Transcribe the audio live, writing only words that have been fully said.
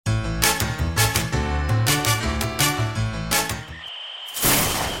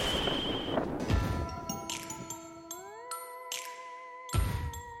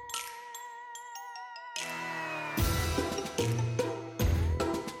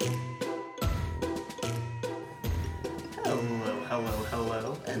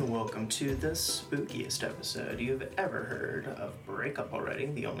and welcome to the spookiest episode you've ever heard of Break Up Already,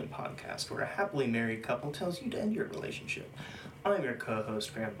 the only podcast where a happily married couple tells you to end your relationship. I'm your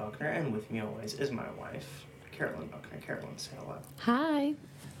co-host, Graham Buckner, and with me always is my wife, Carolyn Buckner. Carolyn, say hello. Hi.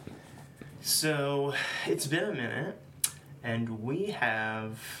 So, it's been a minute, and we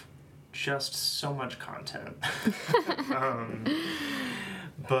have just so much content.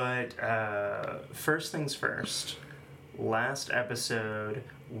 But first things first, last episode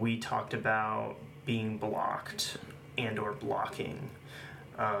we talked about being blocked and or blocking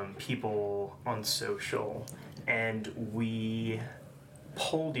people on social, and we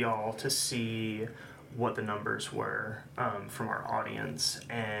polled y'all to see what the numbers were from our audience,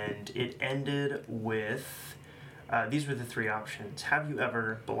 and it ended with these were the three options. Have you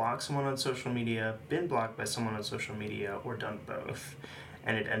ever blocked someone on social media, been blocked by someone on social media, or done both?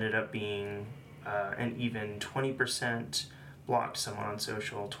 And it ended up being an even 20% blocked someone on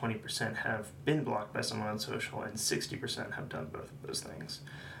social, 20% have been blocked by someone on social, and 60% have done both of those things.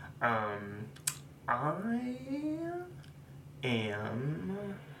 I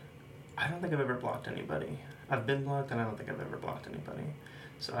don't think I've ever blocked anybody. I've been blocked, and I don't think I've ever blocked anybody.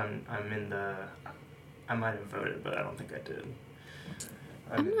 So I'm in the... I might have voted, but I don't think I did.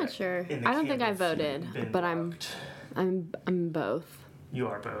 I'm not sure. I don't think I voted, but I'm both. You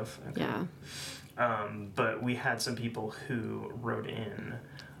are both? Okay. Yeah. But we had some people who wrote in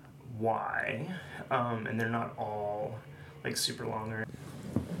why, and they're not all, like, super long.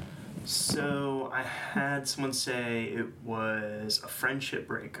 So I had someone say it was a friendship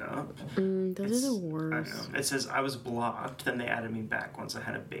breakup. Those are the worst. I know. It says, I was blocked, then they added me back once I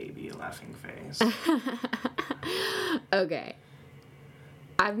had a baby, a laughing face. Okay.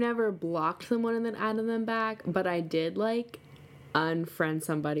 I've never blocked someone and then added them back, but I did, unfriend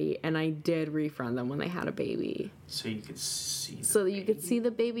somebody, and I did refriend them when they had a baby. So you could see you could see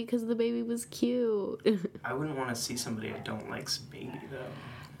the baby because the baby was cute. I wouldn't want to see somebody I don't like's baby, though.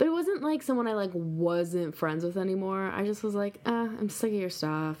 But it wasn't like someone I wasn't friends with anymore. I just was like, I'm sick of your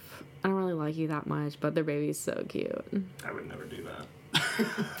stuff. I don't really like you that much, but their baby's so cute. I would never do that.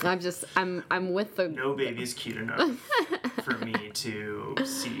 I'm with the... No baby's cute enough for me to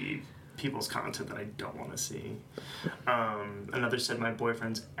see people's content that I don't want to see. Another said my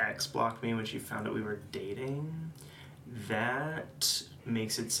boyfriend's ex blocked me when she found out we were dating. That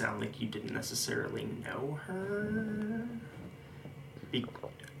makes it sound like you didn't necessarily know her.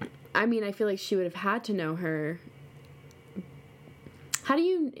 I feel like she would have had to know her.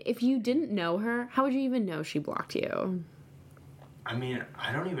 If you didn't know her, how would you even know she blocked you? I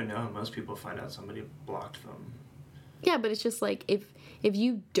don't even know how most people find out somebody blocked them. Yeah, but it's just if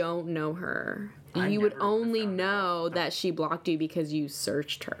you don't know her, you would only know that she blocked you because you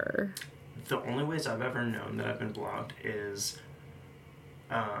searched her. The only ways I've ever known that I've been blocked is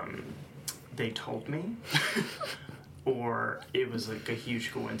they told me. Or it was a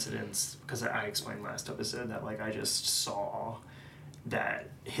huge coincidence, because I explained last episode that I just saw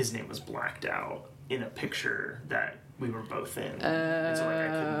that his name was blacked out in a picture that we were both in. And so I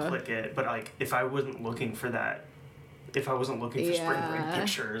couldn't click it. But if I wasn't looking for that, if I wasn't looking for spring break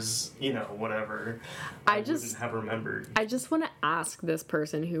pictures, whatever, I wouldn't have remembered. I just want to ask this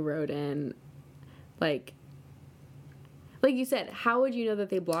person who wrote in, like you said, how would you know that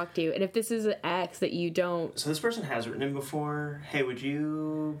they blocked you? And if this is an ex that you don't... So this person has written in before, hey, would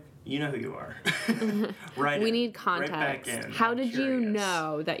you... You know who you are. We need context. Right back in. How did you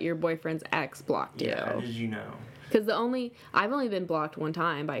know that your boyfriend's ex blocked you? Yeah, how did you know? Because I've only been blocked one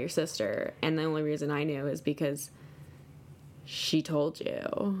time by your sister, and the only reason I knew is because she told you.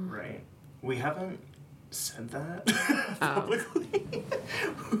 Right. We haven't said that publicly.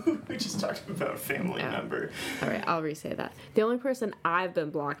 We just talked about a family member. All right, I'll re-say that. The only person I've been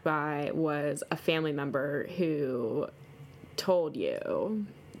blocked by was a family member who told you.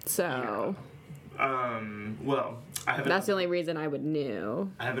 So, well, that's the only reason I would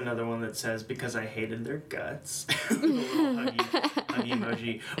know. I have another one that says, because I hated their guts. The little huggy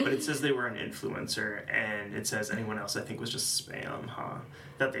emoji. But it says they were an influencer, and it says anyone else I think was just spam,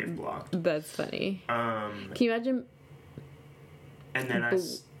 that they've blocked. That's funny. Can you imagine? And then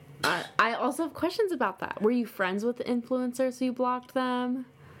I also have questions about that. Were you friends with the influencers so you blocked them?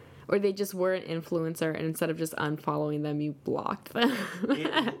 Or they just were an influencer, and instead of just unfollowing them, you blocked them?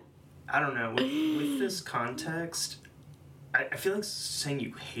 I don't know. With this context, I feel like saying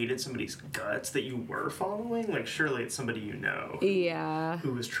you hated somebody's guts that you were following, surely it's somebody you know. Yeah.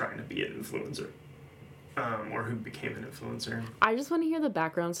 Who was trying to be an influencer. or who became an influencer. I just want to hear the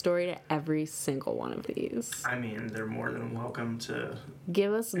background story to every single one of these. I mean, they're more than welcome to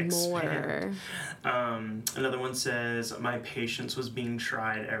give us expand. More. Another one says, my patience was being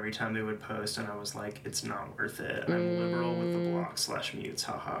tried every time they would post, and I was like, it's not worth it. I'm liberal with the block/mutes,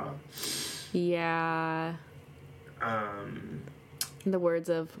 haha. Yeah. In the words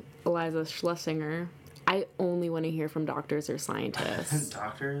of Eliza Schlesinger, I only want to hear from doctors or scientists.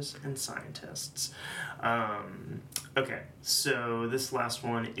 Doctors and scientists. Okay, so this last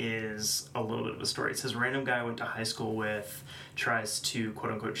one is a little bit of a story. It says, random guy I went to high school with tries to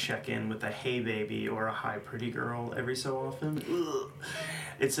quote-unquote check in with a hey baby or a hi pretty girl every so often. Ugh.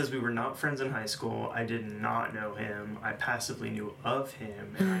 It says we were not friends in high school. I did not know him. I passively knew of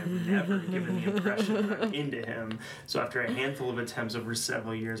him, and I have never given the impression that I'm into him. So after a handful of attempts over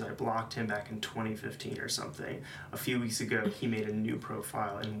several years, I blocked him back in 2015 or something. A few weeks ago, he made a new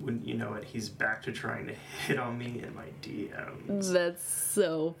profile, and wouldn't you know it, he's back to trying to hit on me in my DMs. That's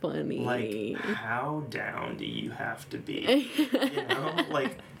so funny. Like, how down do you have to be? You know?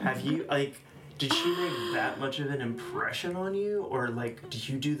 Like, have you, like... Did she make that much of an impression on you? Or, like, did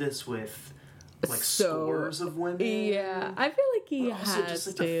you do this with, like, scores of women? Yeah, I feel like he has also just,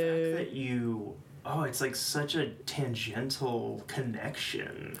 like, the fact that you... Oh, it's, like, such a tangential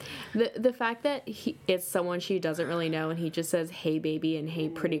connection. The fact that it's someone she doesn't really know, and he just says, hey, baby, and hey,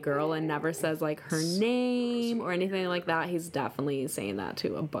 pretty girl, and never says, like, her name or anything like that. He's definitely saying that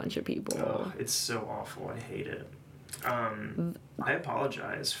to a bunch of people. Oh, it's so awful. I hate it. I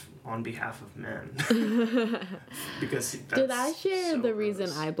apologize on behalf of men. Because that's did I share so the reason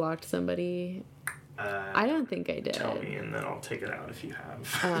gross. I blocked somebody? I don't think I did. Tell me, and then I'll take it out if you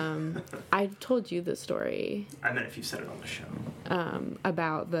have. I told you the story. I meant if you said it on the show.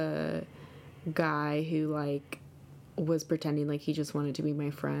 About the guy who, like, was pretending like he just wanted to be my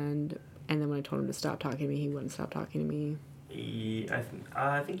friend, and then when I told him to stop talking to me, he wouldn't stop talking to me.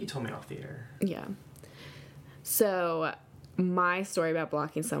 I think you told me off the air. Yeah. So, my story about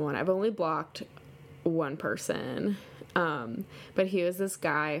blocking someone, I've only blocked one person, but he was this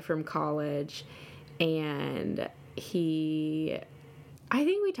guy from college, and I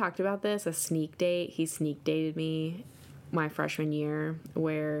think we talked about this, a sneak date. He sneak dated me my freshman year,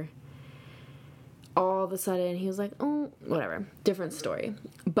 where all of a sudden he was like, oh, whatever, different story.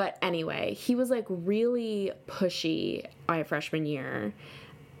 But anyway, he was, like, really pushy my freshman year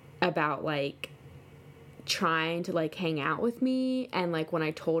about, like, trying to, like, hang out with me, and, like, when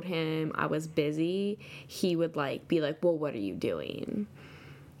I told him I was busy, he would, like, be like, well, what are you doing?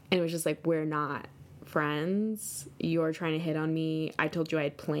 And it was just like, we're not friends. You're trying to hit on me. I told you I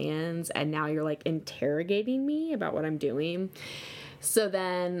had plans, and now you're, like, interrogating me about what I'm doing. So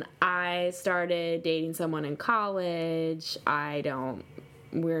then I started dating someone in college.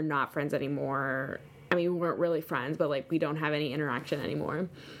 We're not friends anymore. I mean, we weren't really friends, but, like, we don't have any interaction anymore.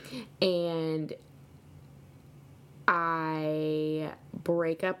 And I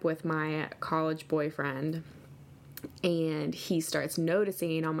break up with my college boyfriend, and he starts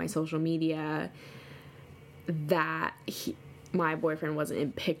noticing on my social media that my boyfriend wasn't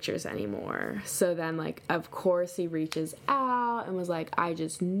in pictures anymore. So then, like, of course he reaches out and was like, I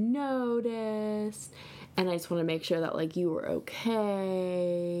just noticed, and I just want to make sure that, like, you were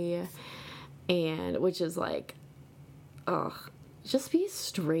okay. And which is like, ugh, just be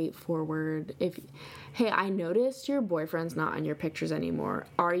straightforward. Hey, I noticed your boyfriend's not on your pictures anymore.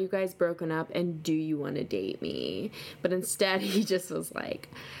 Are you guys broken up, and do you want to date me? But instead, he just was like,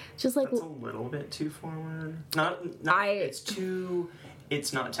 that's a little bit too forward.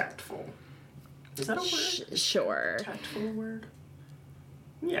 It's not tactful. Is that a word? Sure. Tactful a word?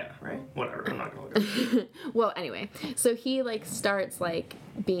 Yeah, right? Whatever, I'm not gonna look at it. Well, anyway, so he, like, starts, like,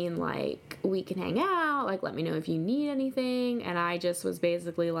 being like, we can hang out, like, let me know if you need anything, and I just was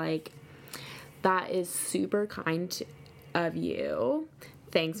basically like, that is super kind of you.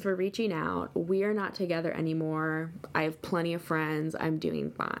 Thanks for reaching out. We are not together anymore. I have plenty of friends. I'm doing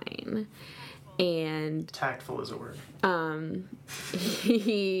fine. And tactful is a word. And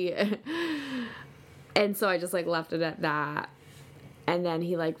so I just, like, left it at that. And then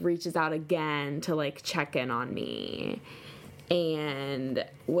he, like, reaches out again to, like, check in on me. And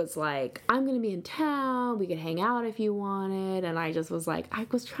was like, I'm going to be in town. We could hang out if you wanted. And I just was like, I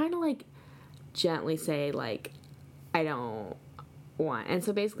was trying to, like, gently say, like, I don't want. And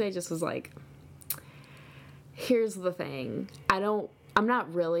so basically I just was like, here's the thing. I'm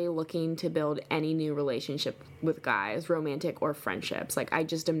not really looking to build any new relationship with guys, romantic or friendships. Like, I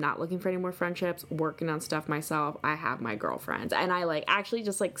just am not looking for any more friendships, working on stuff myself. I have my girlfriends. And I, like, actually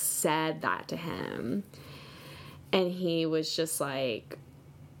just, like, said that to him. And he was just like,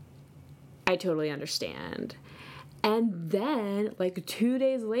 I totally understand. And then, like, 2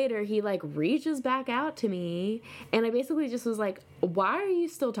 days later, he, like, reaches back out to me. And I basically just was like, why are you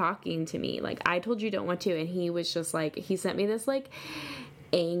still talking to me? Like, I told you don't want to. And he was just like, he sent me this, like,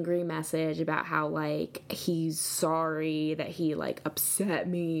 angry message about how, like, he's sorry that he, like, upset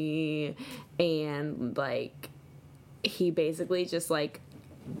me. And, like, he basically just, like,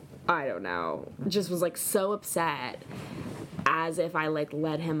 I don't know, just was, like, so upset. As if I, like,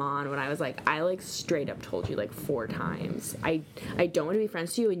 led him on when I was like, I, like, straight up told you, like, 4 times. I don't want to be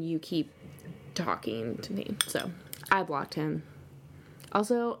friends to you, and you keep talking to me. So, I blocked him.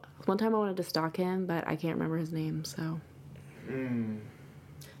 Also, one time I wanted to stalk him, but I can't remember his name, so.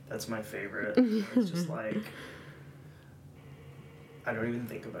 That's my favorite. It's just like, I don't even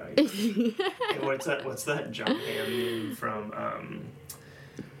think about you. What's that John Hamm meme from,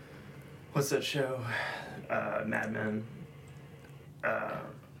 what's that show? Mad Men.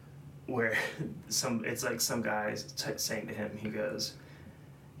 Where it's like some guy saying to him, he goes,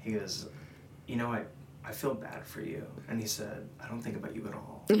 you know, I feel bad for you. And he said, I don't think about you at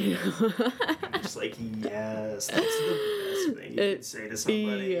all. I'm just like, yes, that's the best thing you could say to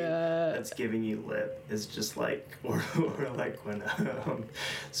somebody that's giving you lip, is just like, or like when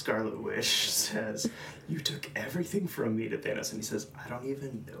Scarlet Witch says, you took everything from me to Thanos, and he says, I don't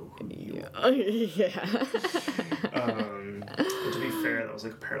even know who you are. To be fair, that was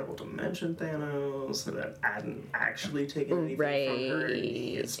like a parallel dimension Thanos, so that hadn't actually taken anything from her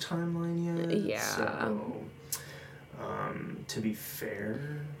in his timeline yet. Yeah. So, to be fair,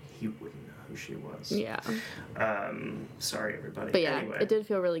 he wouldn't know who she was. Yeah. Sorry, everybody. But yeah, anyway. It did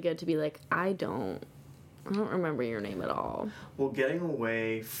feel really good to be like, I don't remember your name at all. Well, getting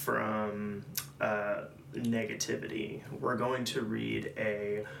away from negativity, we're going to read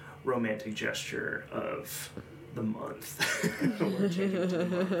a romantic gesture of the month. We're changing to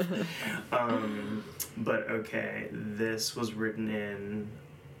the month. But okay, this was written in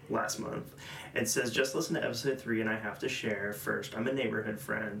last month. It says, just listen to episode 3 and I have to share. First, I'm a neighborhood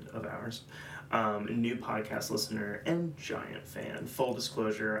friend of ours, new podcast listener and giant fan. Full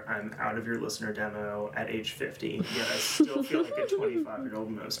disclosure, I'm out of your listener demo at age 50, yet I still feel like a 25-year-old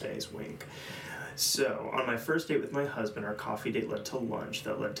most days, wink. So, on my first date with my husband, our coffee date led to lunch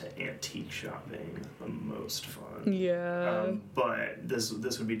that led to antique shopping. The most fun. Yeah. But this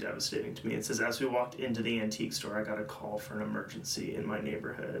would be devastating to me. It says, as we walked into the antique store, I got a call for an emergency in my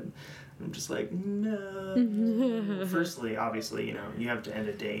neighborhood. I'm just like, no. Firstly, obviously, you know, you have to end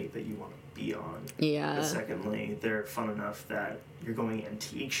a date that you want to be on. Yeah. But secondly, they're fun enough that you're going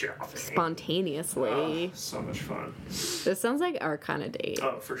antique shopping. Spontaneously. Oh, so much fun. This sounds like our kind of date.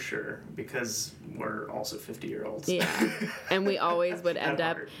 Oh, for sure. Because we're also 50-year-olds. Yeah. And we always would end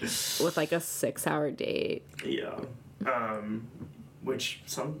up with like a 6-hour date. Yeah. Which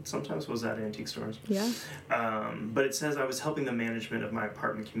sometimes was at antique stores. Yeah. But it says I was helping the management of my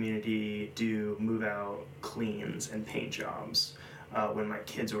apartment community do move-out cleans and paint jobs when my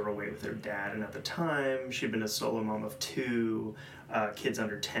kids were away with their dad. And at the time, she'd been a solo mom of 2 kids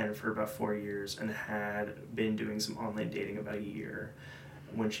under 10 for about 4 years and had been doing some online dating about a year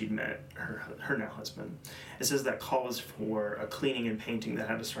when she'd met her now husband. It says that call was for a cleaning and painting that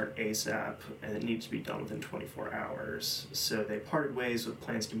had to start ASAP, and it needed to be done within 24 hours. So they parted ways with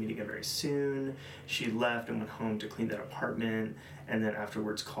plans to meet again very soon. She left and went home to clean that apartment, and then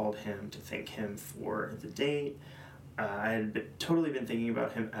afterwards called him to thank him for the date. I had totally been thinking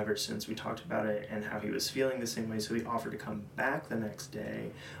about him ever since we talked about it and how he was feeling the same way, so he offered to come back the next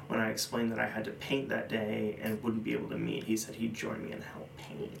day. When I explained that I had to paint that day and wouldn't be able to meet, he said he'd join me and help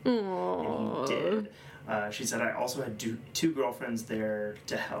paint. Aww. And he did. She said I also had 2 girlfriends there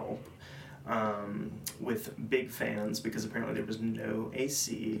to help. With big fans, because apparently there was no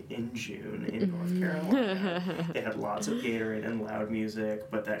AC in June in North Carolina. They had lots of Gatorade and loud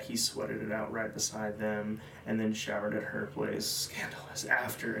music, but that he sweated it out right beside them and then showered at her place, scandalous,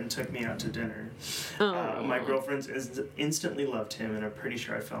 after, and took me out to dinner. My girlfriends instantly loved him, and I'm pretty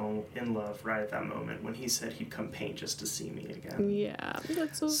sure I fell in love right at that moment when he said he'd come paint just to see me again. Yeah,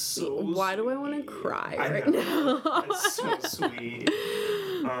 that's so sweet. Why do I want to cry right now? That's so sweet.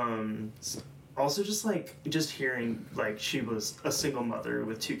 Also, just hearing, like, she was a single mother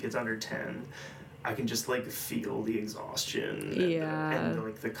with 2 kids under 10, I can just, like, feel the exhaustion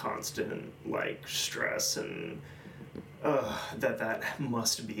and the constant, like, stress and that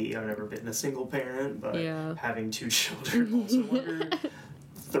must be. I've never been a single parent, but having 2 children also under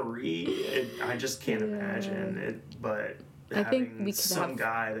 3, I just can't imagine it. But I think having we could some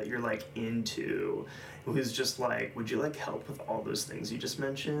guy that you're like into who's just like, would you like help with all those things you just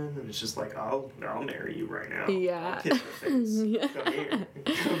mentioned? And it's just like, I'll marry you right now. Yeah. I'll kiss your face. Yeah.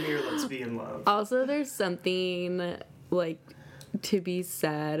 Come here, let's be in love. Also, there's something like to be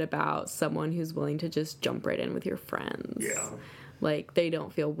said about someone who's willing to just jump right in with your friends. Yeah. Like, they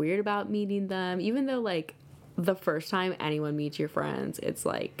don't feel weird about meeting them, even though, like, the first time anyone meets your friends, it's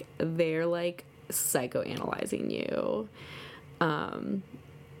like they're like psychoanalyzing you.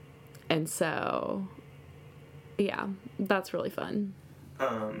 And so, yeah, that's really fun.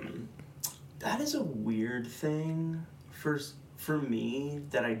 That is a weird thing for me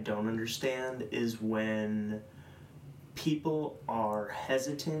that I don't understand is when people are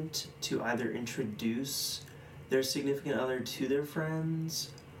hesitant to either introduce their significant other to their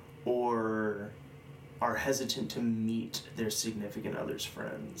friends or are hesitant to meet their significant other's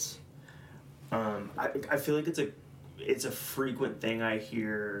friends. I feel like it's a frequent thing I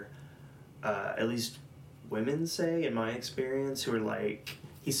hear, at least women say in my experience, who are like,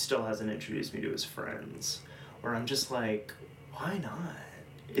 he still hasn't introduced me to his friends. Or I'm just like, why not?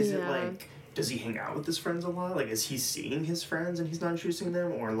 Is it like, does he hang out with his friends a lot? Like, is he seeing his friends and he's not introducing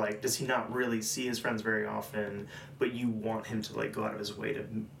them? Or, like, does he not really see his friends very often, but you want him to, like, go out of his way to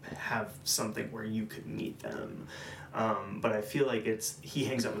have something where you could meet them? But I feel like he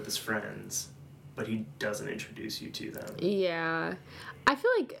hangs out with his friends, but he doesn't introduce you to them. Yeah. I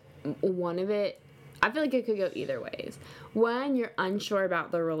feel like it could go either ways. One, you're unsure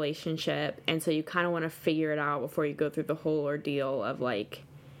about the relationship, and so you kind of want to figure it out before you go through the whole ordeal of, like,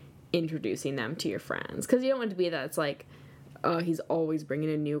 introducing them to your friends. Because you don't want it to be that it's like, oh, he's always bringing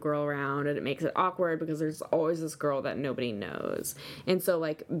a new girl around, and it makes it awkward because there's always this girl that nobody knows. And so,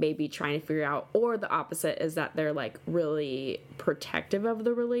 like, maybe trying to figure out, or the opposite is that they're, like, really protective of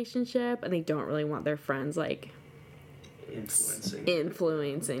the relationship, and they don't really want their friends, like,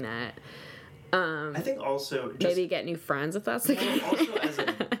 influencing it. I think also just, maybe get new friends if that's the case. Also,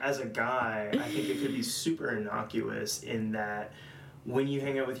 as a guy, I think it could be super innocuous in that when you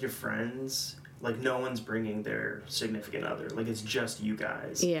hang out with your friends, like, no one's bringing their significant other. Like, it's just you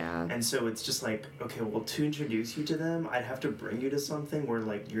guys. Yeah. And so it's just like, okay, well, to introduce you to them, I'd have to bring you to something where,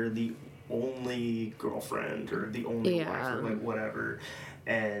 like, you're the only girlfriend or the only wife or, like, whatever.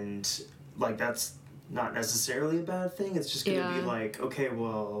 And, like, that's not necessarily a bad thing. It's just going to be like, okay,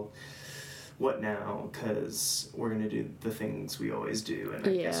 well, what now? Because we're going to do the things we always do, and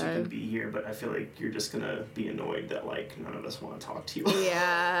I guess you can be here, but I feel like you're just going to be annoyed that, like, none of us want to talk to you.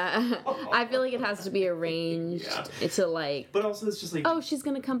 Yeah. I feel like it has to be arranged to, like... But also it's just like... Oh, she's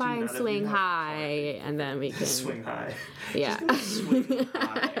going to come by and swing high, and then we can... Swing high. Yeah. She's going to swing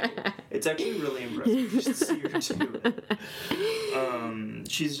high. It's actually really impressive. You should see her do it.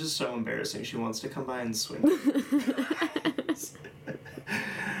 She's just so embarrassing. She wants to come by and swing.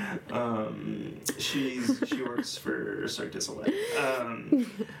 She works for Cirque du Soleil.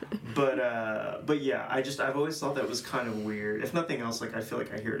 But yeah, I've always thought that was kind of weird. If nothing else, like, I feel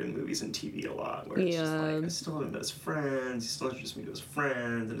like I hear it in movies and TV a lot, where it's just like, I still haven't met his friends, he still introduced me to his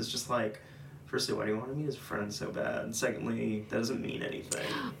friends, and it's just like, firstly, why do you want to meet his friends so bad? And secondly, that doesn't mean anything.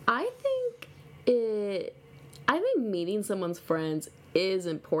 I think meeting someone's friends is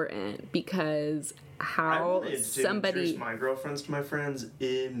important because I wanted to introduce my girlfriends to my friends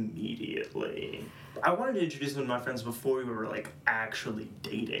immediately. I wanted to introduce them to my friends before we were, like, actually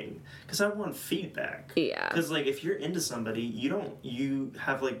dating. Because I want feedback. Yeah. Because, like, if you're into somebody, you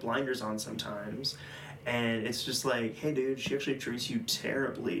have, like, blinders on sometimes. And it's just like, hey, dude, she actually treats you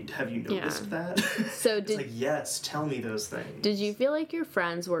terribly. Have you noticed that? So it's like, yes, tell me those things. Did you feel like your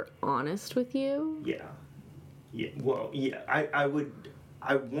friends were honest with you? Yeah. Yeah. Well, yeah.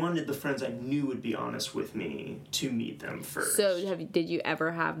 I wanted the friends I knew would be honest with me to meet them first. So did you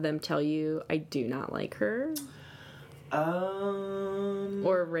ever have them tell you, I do not like her?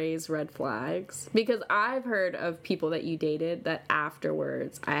 Or raise red flags? Because I've heard of people that you dated that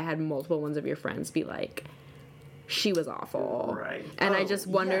afterwards, I had multiple ones of your friends be like, she was awful. Right. And I just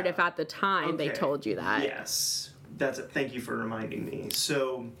wondered if at the time they told you that. Yes. That's it. Thank you for reminding me.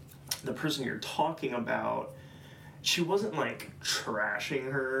 So the person you're talking about, she wasn't, like,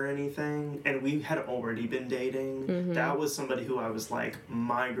 trashing her or anything, and we had already been dating. Mm-hmm. That was somebody who I was like,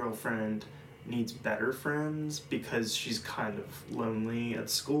 my girlfriend needs better friends because she's kind of lonely at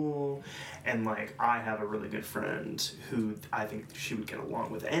school, and, like, I have a really good friend who I think she would get along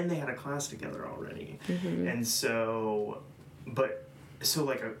with, and they had a class together already. Mm-hmm. And so,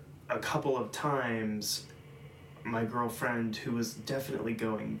 like, a couple of times, my girlfriend, who was definitely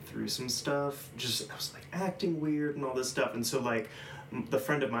going through some stuff, I was, like, acting weird and all this stuff, and so, like, the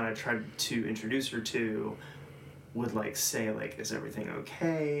friend of mine I tried to introduce her to would, like, say, like, is everything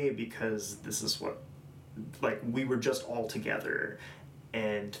okay? Because this is what, like, we were just all together,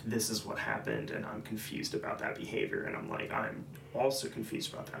 and this is what happened, and I'm confused about that behavior. And I'm like, I'm also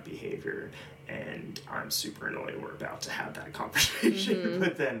confused about that behavior, and I'm super annoyed we're about to have that conversation. Mm-hmm.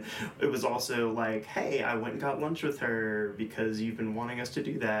 But then it was also like, hey, I went and got lunch with her because you've been wanting us to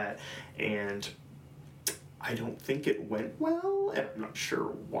do that, and I don't think it went well, and I'm not sure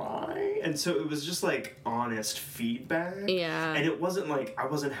why. And so it was just, like, honest feedback. Yeah. And it wasn't, like, I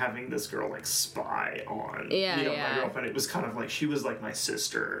wasn't having this girl, like, spy on, my girlfriend. It was kind of like, she was, like, my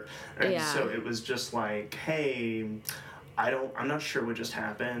sister. And so it was just like, hey, I'm not sure what just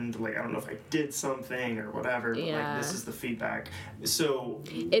happened. Like, I don't know if I did something or whatever, but, like, this is the feedback. So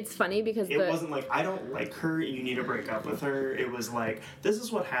it's funny because it wasn't like, I don't like her, you need to break up with her. It was like, this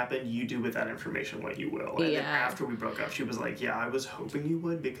is what happened, you do with that information what you will. And then after we broke up, she was like, yeah, I was hoping you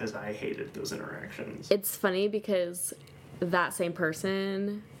would because I hated those interactions. It's funny because that same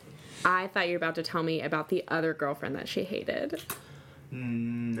person, I thought you were about to tell me about the other girlfriend that she hated.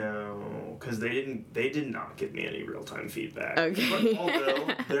 No, because they did not give me any real-time feedback. Okay. But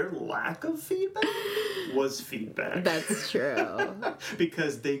although their lack of feedback was feedback. That's true.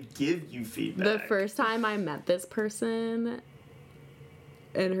 Because they give you feedback. The first time I met this person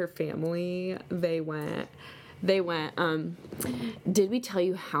and her family, they went, did we tell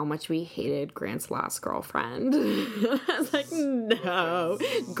you how much we hated Grant's last girlfriend? I was like, no.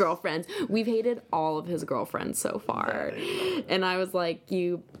 Girlfriends. We've hated all of his girlfriends so far. And I was like,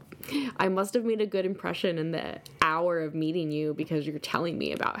 I must have made a good impression in the hour of meeting you because you're telling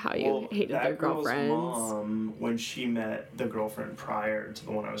me about how you hated their girlfriends. Girl's mom, when she met the girlfriend prior to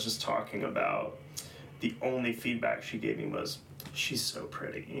the one I was just talking about, the only feedback she gave me was, she's so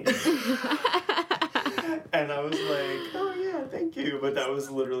pretty. And I was like, oh yeah, thank you. But that was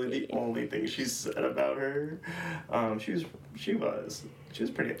literally the only thing she said about her. She was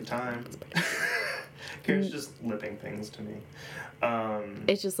pretty at the time. Karen's just lipping things to me.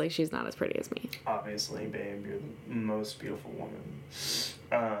 It's just like she's not as pretty as me. Obviously, babe, you're the most beautiful woman.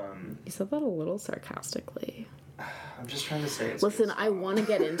 You said that a little sarcastically. I'm just trying to say it's Listen, I want to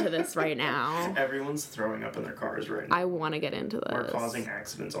get into this right now. Everyone's throwing up in their cars right now. I want to get into this. We're causing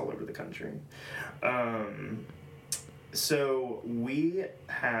accidents all over the country. So we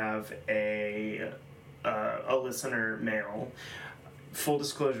have a listener mail. Full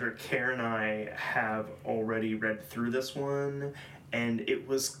disclosure, Karen and I have already read through this one, and it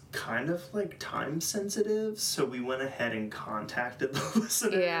was kind of, like, time sensitive, so we went ahead and contacted the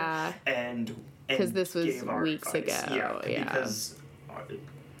listener. Yeah. And because this was weeks advice. ago. Yeah, because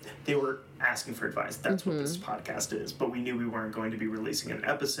they were asking for advice. That's what this podcast is. But we knew we weren't going to be releasing an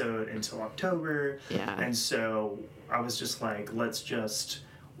episode until October. Yeah. And so I was just like, let's just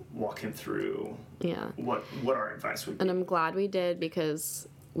walk him through what our advice would be. And I'm glad we did because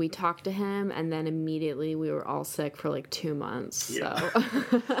we talked to him and then immediately we were all sick for like 2 months. Yeah. So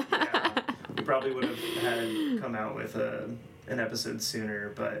Yeah. We probably would have had come out with an episode sooner,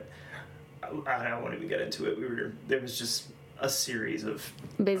 but I don't want to even get into it. There was just a series of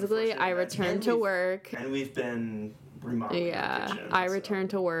basically I returned to work and we've been remodeling the kitchen, I returned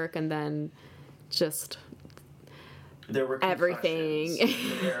to work and then just there were everything.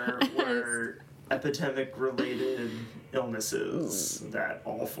 There were epidemic related illnesses that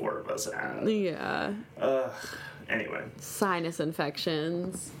all four of us had. Yeah. Anyway. Sinus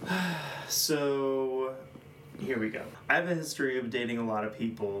infections. So here we go. I have a history of dating a lot of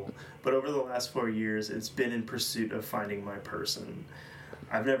people, but over the last 4 years, it's been in pursuit of finding my person.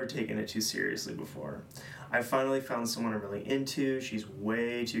 I've never taken it too seriously before. I finally found someone I'm really into. She's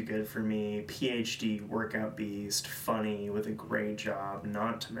way too good for me. PhD, workout beast, funny, with a great job,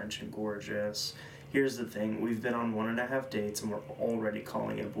 not to mention gorgeous. Here's the thing, we've been on 1.5 dates and we're already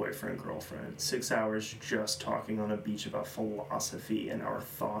calling it boyfriend-girlfriend. 6 hours just talking on a beach about philosophy and our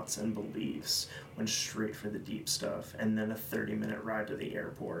thoughts and beliefs. Went straight for the deep stuff, and then a 30-minute ride to the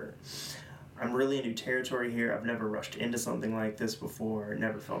airport. I'm really in new territory here. I've never rushed into something like this before,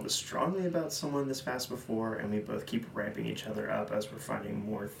 never felt as strongly about someone this fast before, and we both keep ramping each other up as we're finding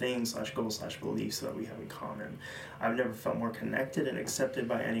more things /goals/beliefs that we have in common. I've never felt more connected and accepted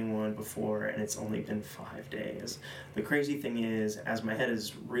by anyone before, and it's only been 5 days. The crazy thing is, as my head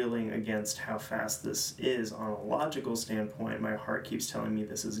is reeling against how fast this is on a logical standpoint, my heart keeps telling me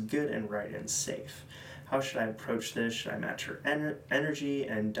this is good and right and safe. How should I approach this? Should I match her energy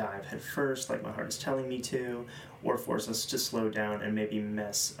and dive head first like my heart is telling me to, or force us to slow down and maybe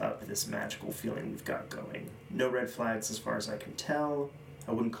mess up this magical feeling we've got going? No red flags as far as I can tell.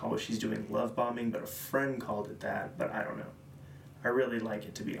 I wouldn't call what she's doing love bombing, but a friend called it that, but I don't know. I really like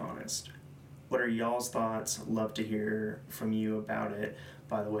it, to be honest. What are y'all's thoughts? Love to hear from you about it.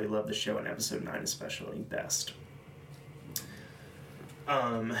 By the way, love the show in episode 9 especially. Best.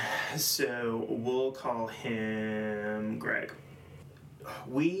 So we'll call him Greg.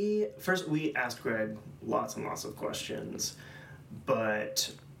 We asked Greg lots and lots of questions, but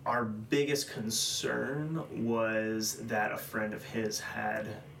our biggest concern was that a friend of his had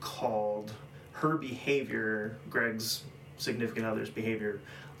called her behavior, Greg's significant other's behavior,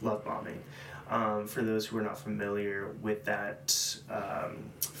 love bombing. For those who are not familiar with that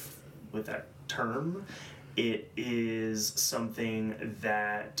term, it is something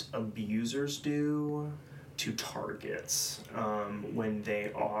that abusers do to targets when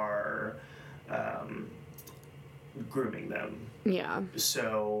they are grooming them. Yeah.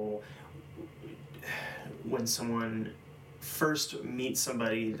 So when someone first meets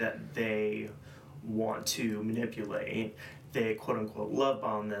somebody that they want to manipulate, they quote-unquote love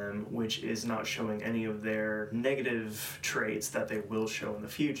bomb them, which is not showing any of their negative traits that they will show in the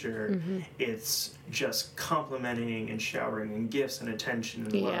future. Mm-hmm. It's just complimenting and showering in gifts and attention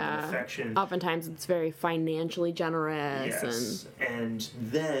and love and affection. Oftentimes it's very financially generous. Yes. And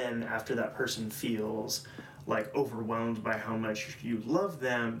then after that person feels like overwhelmed by how much you love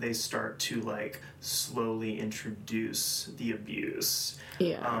them, they start to like slowly introduce the abuse.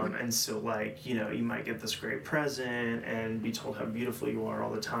 Yeah. And so like, you might get this great present and be told how beautiful you are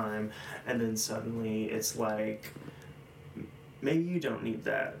all the time, and then suddenly it's like, maybe you don't need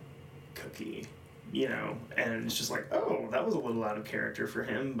that cookie, and it's just like, oh, that was a little out of character for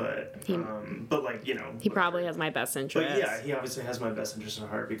him, but like, he probably has my best interest. But yeah, he obviously has my best interest at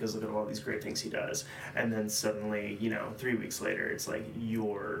heart because look at all these great things he does. And then suddenly, 3 weeks later, it's like,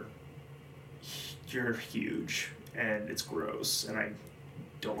 you're huge and it's gross and I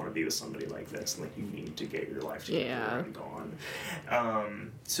don't want to be with somebody like this. Like, you need to get your life together and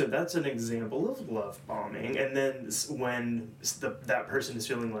gone. So that's an example of love bombing. And then when that person is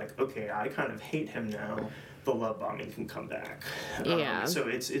feeling like, okay, I kind of hate him now, the love bombing can come back. So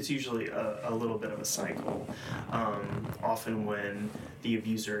it's usually a little bit of a cycle. Often when the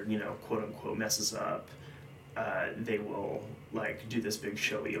abuser, quote unquote, messes up, they will like do this big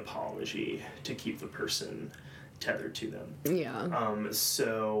showy apology to keep the person tethered to them. Yeah.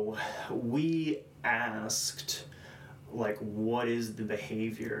 So we asked, like, what is the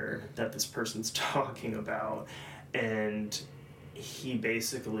behavior that this person's talking about? And he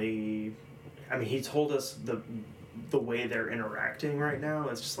basically, he told us the way they're interacting right now.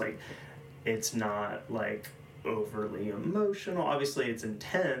 It's just like, it's not like overly emotional. Obviously it's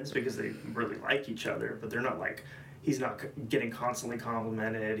intense because they really like each other, but they're not like, he's not getting constantly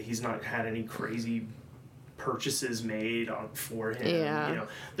complimented. He's not had any crazy purchases made for him. Yeah.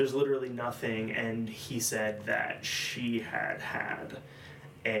 There's literally nothing. And he said that she had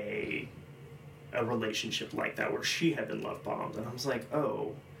a relationship like that where she had been love bombed, and I was like,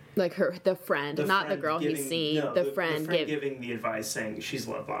 oh, like the friend, not the girl he's seen. No, the friend giving the advice saying she's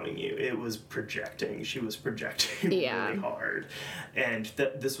love bombing you. It was projecting. She was projecting really hard, and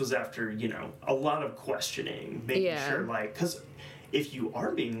this was after a lot of questioning, making sure, like, because if you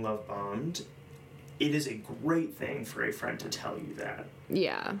are being love bombed, it is a great thing for a friend to tell you that.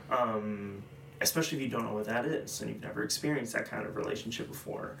 Yeah. Especially if you don't know what that is and you've never experienced that kind of relationship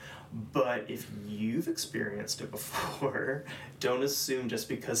before. But if you've experienced it before, don't assume just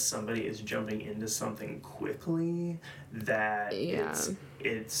because somebody is jumping into something quickly that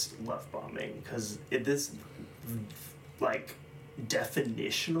it's love bombing. Because this, like,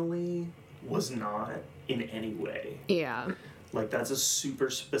 definitionally was not in any way. Yeah. Like, that's a super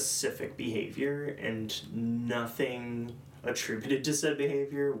specific behavior, and nothing attributed to said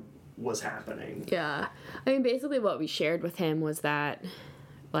behavior was happening. Yeah. Basically what we shared with him was that,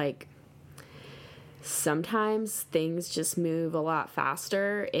 like, sometimes things just move a lot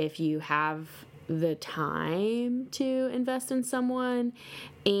faster if you have the time to invest in someone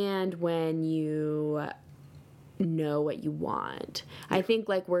and when you know what you want. Yeah. I think,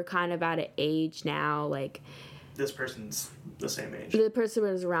 like, we're kind of at an age now, like... This person's the same age. The person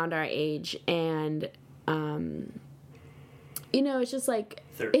was around our age, and, it's just like...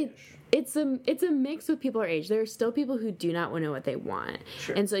 30-ish. It's a mix with people our age. There are still people who do not know what they want.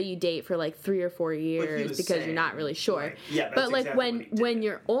 Sure. And so you date for like 3 or 4 years because you're not really sure. Right. Yeah, that's but like exactly when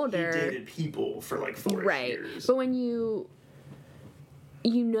you're older, he dated people for like 4 years. But when you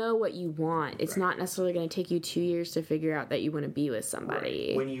know what you want, it's not necessarily going to take you 2 years to figure out that you want to be with somebody.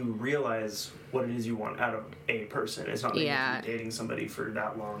 Right. When you realize what it is you want out of a person, it's not like you're dating somebody for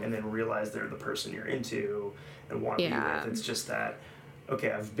that long and then realize they're the person you're into and want to be with. It's just that,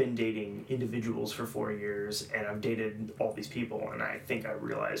 okay, I've been dating individuals for 4 years, and I've dated all these people, and I think I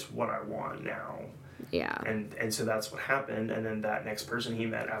realize what I want now. Yeah. And so that's what happened, and then that next person he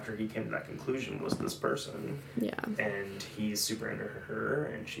met after he came to that conclusion was this person. Yeah. And he's super into her,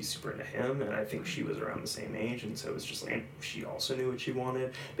 and she's super into him, and I think she was around the same age, and so it's just like, she also knew what she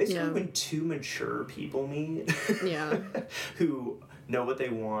wanted. Basically, when two mature people meet, who know what they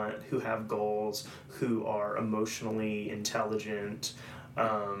want, who have goals, who are emotionally intelligent,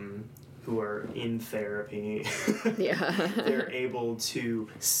 who are in therapy, they're able to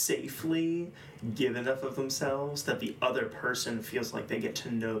safely give enough of themselves that the other person feels like they get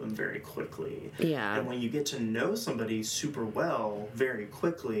to know them very quickly. Yeah. And when you get to know somebody super well very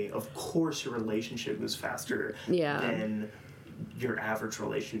quickly, of course your relationship moves faster than your average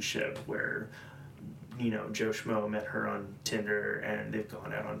relationship where, you know, Joe Schmo met her on Tinder and they've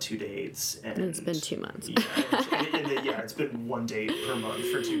gone out on 2 dates. And it's been 2 months. It's been 1 date per month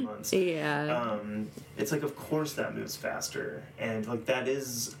for 2 months. Yeah. It's like, of course that moves faster. And, like, that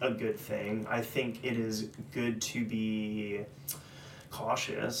is a good thing. I think it is good to be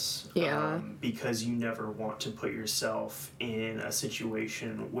cautious. Because you never want to put yourself in a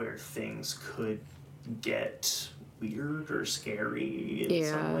situation where things could get weird or scary in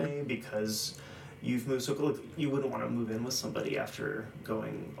some way, because you've moved so quickly. You wouldn't want to move in with somebody after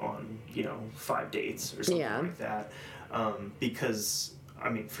going on, 5 dates or something like that. Because, I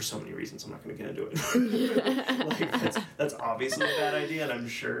mean, for so many reasons, I'm not going to get into it. Like, that's obviously a bad idea, and I'm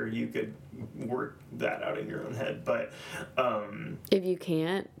sure you could work that out in your own head. But if you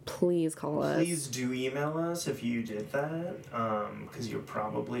can't, please call us. Please do email us if you did that, because you're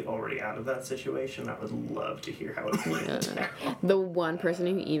probably already out of that situation. I would love to hear how it went down. The one person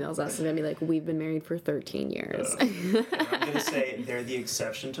who emails us is going to be like, we've been married for 13 years. And I'm going to say they're the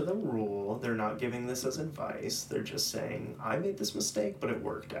exception to the rule. They're not giving this as advice. They're just saying, I made this mistake, but it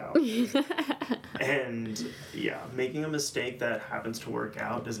worked out. And, making a mistake that happens to work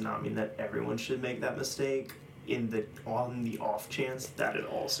out does not mean that everyone should make that mistake on the off chance that it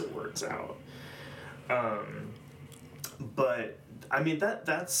also works out. But, I mean,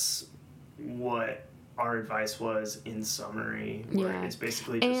 that's what our advice was in summary, where it's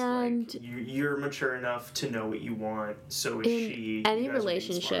basically just you're mature enough to know what you want, so is she. Any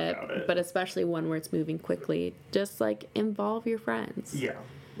relationship, but especially one where it's moving quickly, just like involve your friends. Yeah.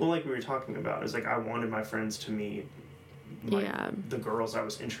 Well, like we were talking about, is like I wanted my friends to meet the girls I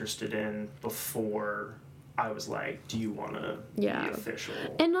was interested in before I was like, do you want to be official?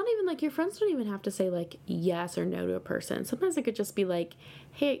 And not even like, your friends don't even have to say like yes or no to a person. Sometimes it could just be like,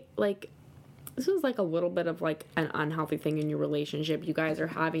 hey, like, this is like a little bit of like an unhealthy thing in your relationship. You guys are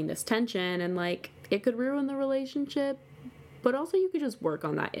having this tension, and like it could ruin the relationship, but also you could just work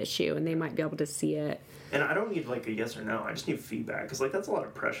on that issue and they might be able to see it. And I don't need like a yes or no. I just need feedback, because like that's a lot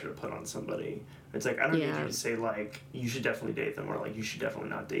of pressure to put on somebody. It's like, I don't need you to say like you should definitely date them or like you should definitely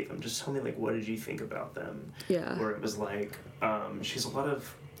not date them. Just tell me like, what did you think about them? Yeah. Where it was like, she's a lot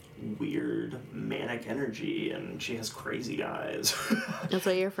of weird manic energy and she has crazy eyes. That's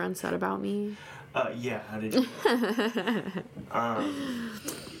what your friend said about me? Yeah, how did you know?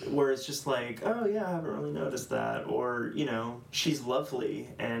 Where it's just like, oh yeah, I haven't really noticed that, or she's lovely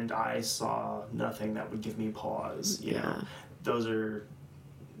and I saw nothing that would give me pause. You know,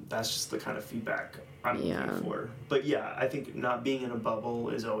 that's just the kind of feedback I'm looking for. But I think not being in a bubble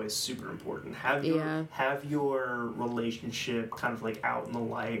is always super important. Have your relationship kind of like out in the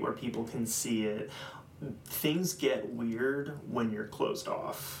light where people can see it. Things get weird when you're closed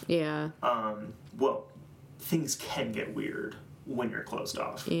off. Yeah. Well, things can get weird when you're closed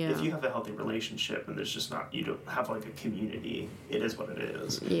off. Yeah. If you have a healthy relationship and there's just not, you don't have like a community, it is what it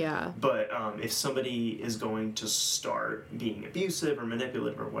is. Yeah. But if somebody is going to start being abusive or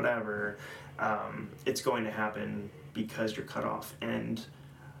manipulative or whatever, it's going to happen because you're cut off. And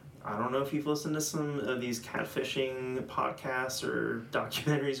I don't know if you've listened to some of these catfishing podcasts or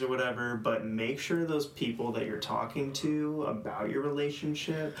documentaries or whatever, but make sure those people that you're talking to about your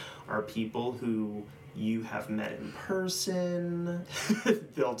relationship are people who you have met in person.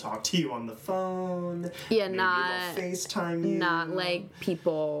 They'll talk to you on the phone. Yeah, maybe they'll FaceTime you. Not like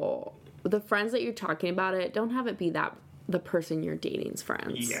people, the friends that you're talking about it, don't have it be that the person you're dating's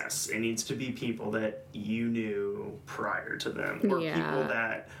friends. Yes, it needs to be people that you knew prior to them, or people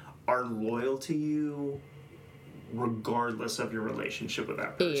that are loyal to you regardless of your relationship with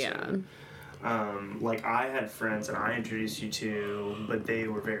that person. Like I had friends that I introduced you to, but they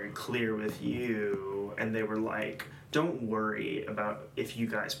were very clear with you, and they were like, don't worry about if you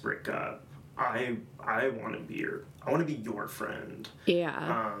guys break up. I want to be your friend.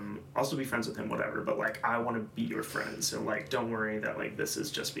 Yeah. Also be friends with him, whatever. But like, I want to be your friend. So like, don't worry that like this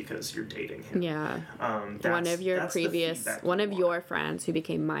is just because you're dating him. Yeah. One of your friends who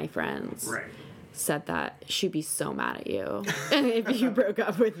became my friends. Right. Said that she'd be so mad at you if you broke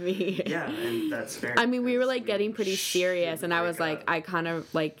up with me. Yeah, and that's fair. I mean, we were like getting pretty serious, and I was like, I kind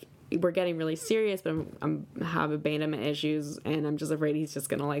of like, we're getting really serious, but I'm have abandonment issues, and I'm just afraid he's just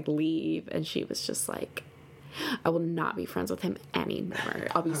gonna like leave. And she was just like, I will not be friends with him anymore.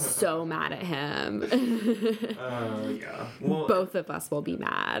 I'll be so mad at him. Yeah. Well, both of us will be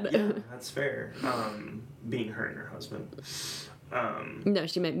mad. Yeah, that's fair. Being her and her husband. No,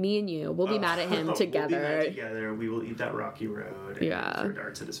 she meant me and you. We'll be mad at him together. We'll be mad together. We will eat that rocky road. And throw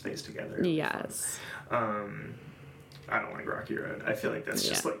darts at his face together. Yes. I don't like Rocky Road. I feel like that's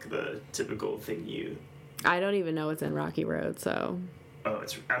just like the typical thing you. I don't even know what's in Rocky Road, so. Oh,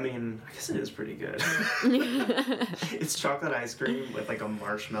 I guess it is pretty good. It's chocolate ice cream with like a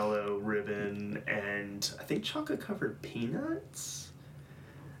marshmallow ribbon and I think chocolate covered peanuts.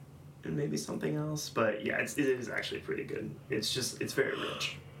 And maybe something else, but yeah, it is actually pretty good. It's very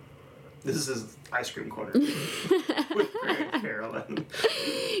rich. This is ice cream corner with Grant Carolyn.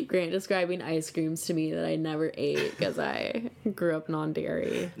 Grant describing ice creams to me that I never ate because I grew up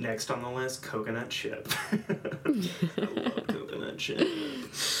non-dairy. Next on the list, coconut chip. I love coconut chip.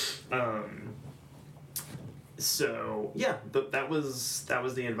 So yeah, that was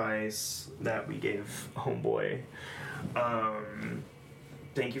the advice that we gave Homeboy.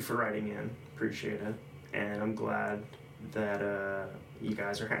 Thank you for writing in. Appreciate it. And I'm glad that you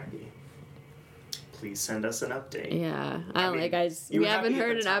guys are happy. Please send us an update. Yeah. We haven't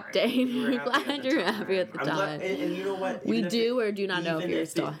heard an update. We're glad you're happy at the time. And you know what? We do or do not know if you're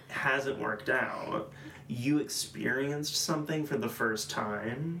still. It hasn't worked out. You experienced something for the first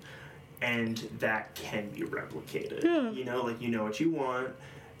time, and that can be replicated. Yeah. You know, like you know what you want,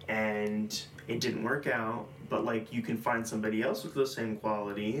 and it didn't work out. But, like, you can find somebody else with those same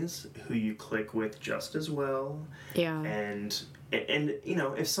qualities who you click with just as well. Yeah. And you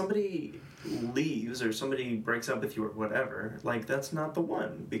know, if somebody leaves or somebody breaks up with you or whatever, like, that's not the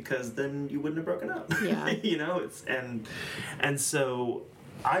one. Because then you wouldn't have broken up. Yeah. You know? And so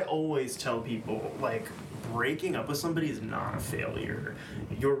I always tell people, like, breaking up with somebody is not a failure.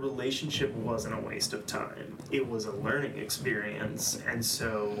 Your relationship wasn't a waste of time. It was a learning experience. And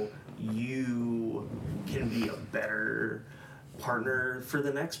so you can be a better partner for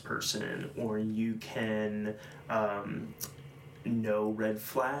the next person, or you can know red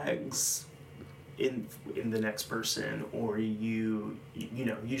flags in the next person, or you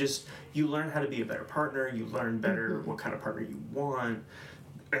learn how to be a better partner. You learn better what kind of partner you want.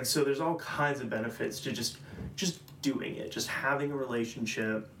 And so there's all kinds of benefits to just doing it, just having a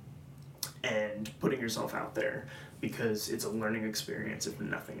relationship and putting yourself out there, because it's a learning experience if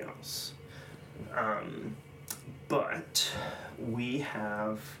nothing else. But we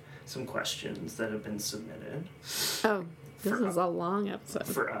have some questions that have been submitted. Oh, this is a long episode.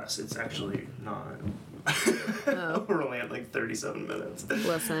 For us, it's actually not. We're only at like 37 minutes.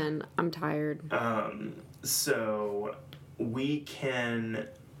 Listen, I'm tired. So we can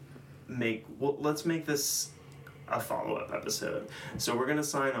let's make this a follow-up episode. So we're gonna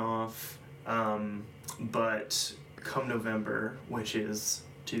sign off, but come November, which is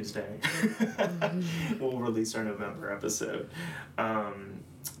Tuesday, we'll release our November episode.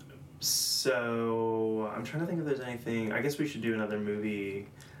 So I'm trying to think if there's anything. I guess we should do another movie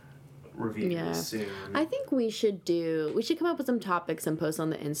review soon. I think we should come up with some topics and post on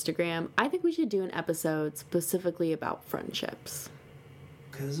the Instagram. I think we should do an episode specifically about friendships.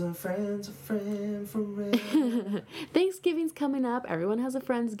 'Cause a friend's a friend forever. Thanksgiving's coming up. Everyone has a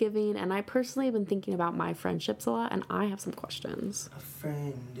Friendsgiving, and I personally have been thinking about my friendships a lot, and I have some questions. A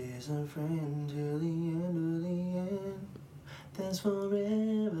friend is a friend till the end of the end. That's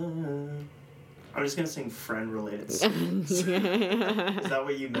forever. I'm just gonna sing friend-related songs. Is that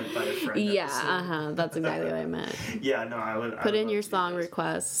what you meant by a friend? Yeah, that's exactly what I meant. Yeah, no, I would. Put in your song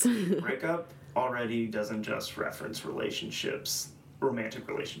requests. Breakup already doesn't just reference relationships. Romantic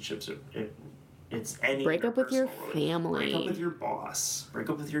relationships. It's any. Break up with your family. Break up with your boss. Break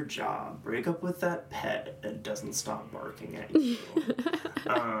up with your job. Break up with that pet that doesn't stop barking at you.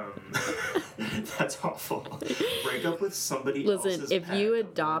 That's awful. Break up with somebody else's Listen, if pet you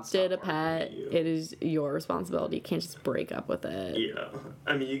adopted a pet, it is your responsibility. You can't just break up with it. Yeah.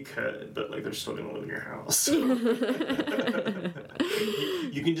 I mean, you could, but, like, they're still going to live in your house. You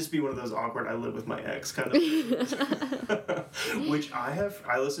can just be one of those awkward, I live with my ex kind of which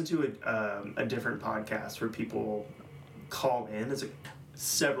I listened to a different podcast where people call in. It's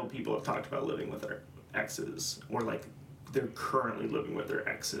several people have talked about living with their exes, or like they're currently living with their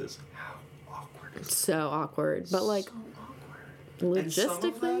exes. How awkward is So awkward. But like, so awkward. And some of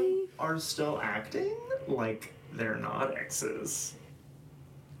them logistically, are still acting like they're not exes.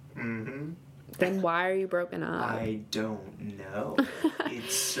 Mm-hmm. then why are you broken up? I don't know.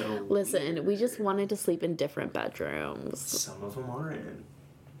 It's so Listen, weird. we just wanted to sleep in different bedrooms. Some of them aren't.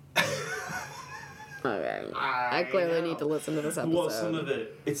 Okay. I clearly need to listen to this episode. Well, some of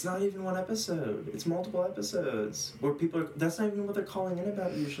it's not even one episode. It's multiple episodes where people are, that's not even what they're calling in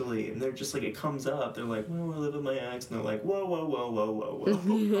about usually. And they're just like, it comes up. They're like, well, I live with my ex. And they're like, whoa, whoa, whoa, whoa, whoa, whoa.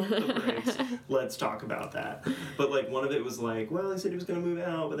 Pump the brakes. Let's talk about that. But like, one of it was like, well, he said he was going to move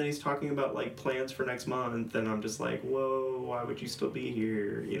out, but then he's talking about like plans for next month. And I'm just like, whoa, why would you still be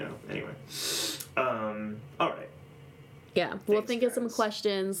here? You know, anyway. All right. Yeah, we'll Thanks, think of some guys.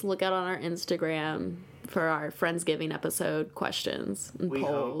 questions. Look out on our Instagram for our Friendsgiving episode questions and We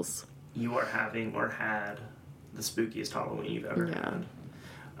polls. hope you are having or had the spookiest Halloween you've ever had.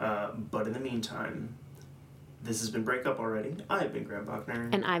 But in the meantime, this has been Breakup Already. I've been Graham Buckner.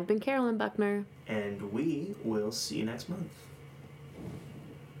 And I've been Carolyn Buckner. And we will see you next month.